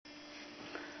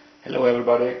Hello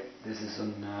everybody, this is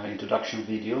an introduction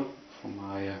video for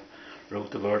my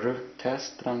Rotoverter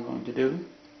test that I'm going to do.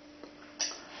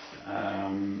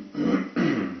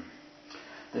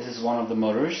 This is one of the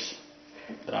motors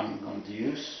that I'm going to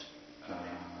use.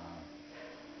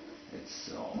 It's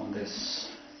on this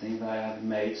thing that I have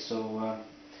made, so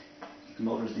the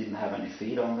motors didn't have any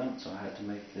feed on them, so I had to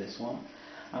make this one.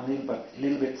 I'm a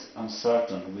little bit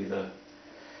uncertain whether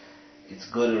it's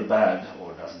good or bad,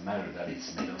 or it doesn't matter that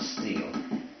it's made of steel.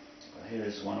 But here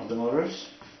is one of the motors.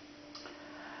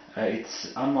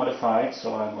 It's unmodified,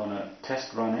 so I'm going to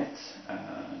test run it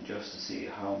just to see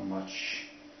how much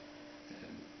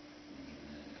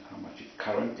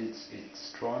current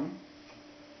it's drawing.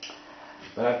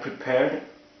 But I've prepared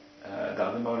the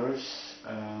other motors.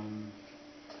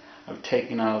 I've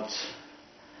taken out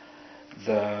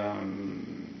the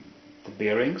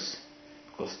bearings,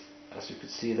 because as you can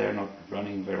see they're not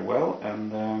running very well,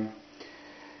 and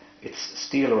it's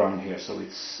steel around here, so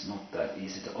it's not that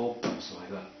easy to open. So I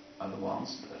got other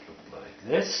ones that look like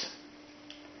this.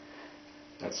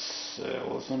 That's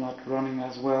also not running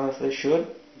as well as they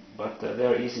should, but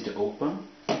they're easy to open,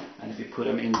 and if you put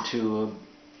them into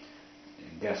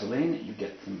gasoline you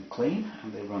get them clean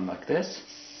and they run like this.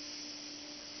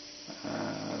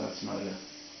 That's another.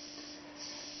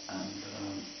 And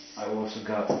I also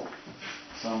got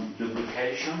some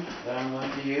lubrication that I'm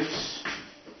going to use.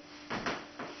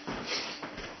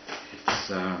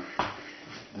 It's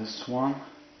this one.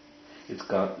 It's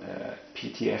got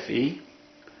PTFE,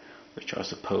 which are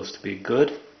supposed to be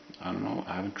good. I don't know,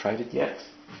 I haven't tried it yet.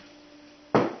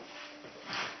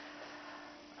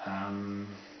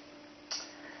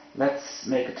 Let's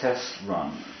make a test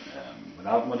run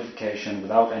without modification,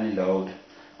 without any load,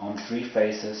 on 3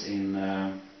 phases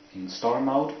in star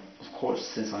mode, of course,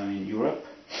 since I'm in Europe.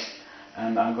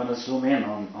 And I'm going to zoom in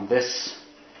on this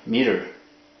meter,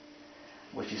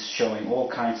 which is showing all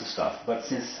kinds of stuff. But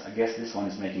since I guess this one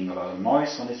is making a lot of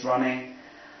noise when it's running,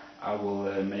 I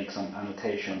will make some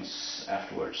annotations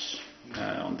afterwards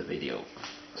on the video.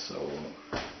 So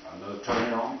I'm going to turn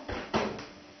it on.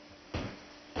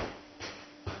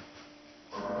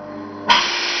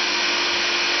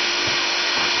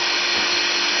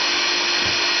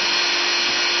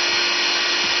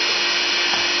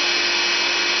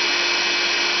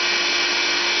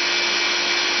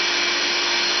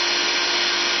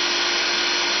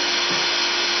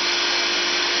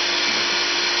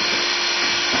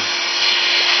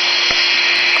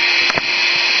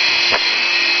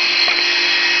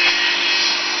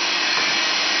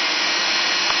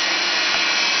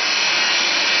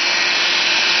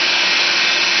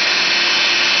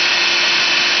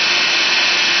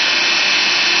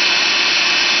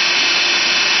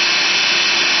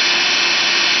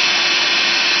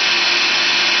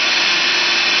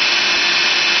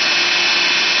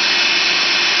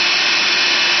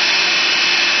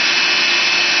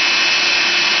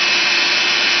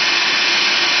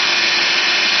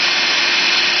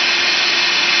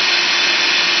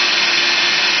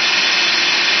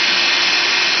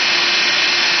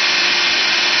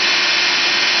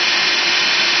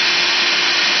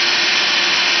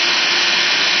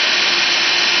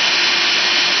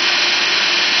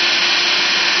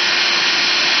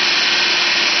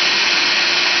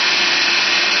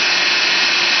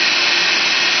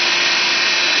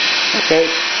 Okay.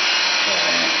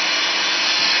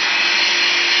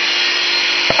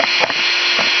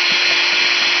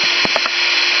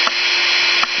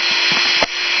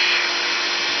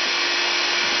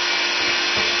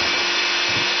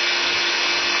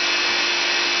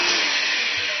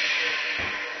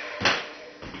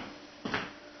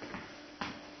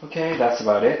 Okay, that's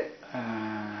about it.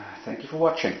 Thank you for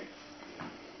watching.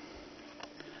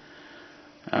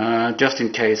 Just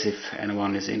in case if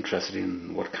anyone is interested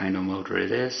in what kind of motor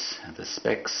it is, the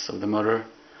specs of the motor,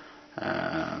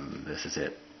 this is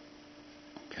it.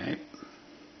 Okay.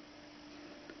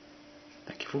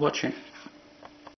 Thank you for watching.